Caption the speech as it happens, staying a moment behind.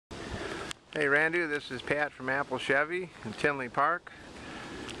Hey Randy, this is Pat from Apple Chevy in Tinley Park.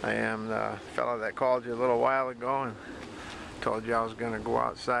 I am the fellow that called you a little while ago and told you I was going to go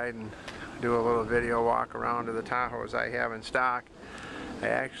outside and do a little video walk around to the Tahoes I have in stock. I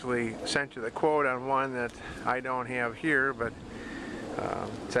actually sent you the quote on one that I don't have here, but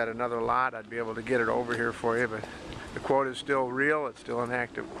it's at another lot. I'd be able to get it over here for you, but the quote is still real. It's still an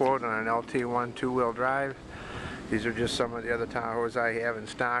active quote on an LT1 two-wheel drive. These are just some of the other Tahoes I have in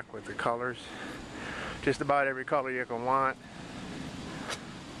stock with the colors. Just about every color you can want.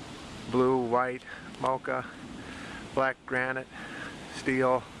 Blue, white, mocha, black granite,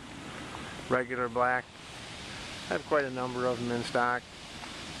 steel, regular black. I have quite a number of them in stock.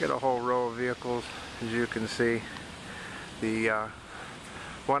 Got a whole row of vehicles, as you can see. The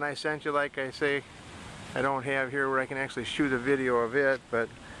one I sent you, like I say, I don't have here where I can actually shoot a video of it, but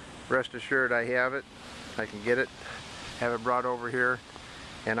rest assured I have it. I can get it, have it brought over here,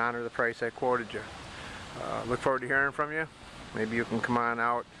 and honor the price I quoted you. Look forward to hearing from you. Maybe you can come on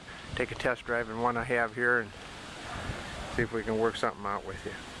out, take a test drive in one I have here, and see if we can work something out with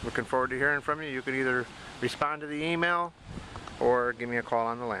you. Looking forward to hearing from you. You can either respond to the email or give me a call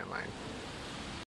on the landline.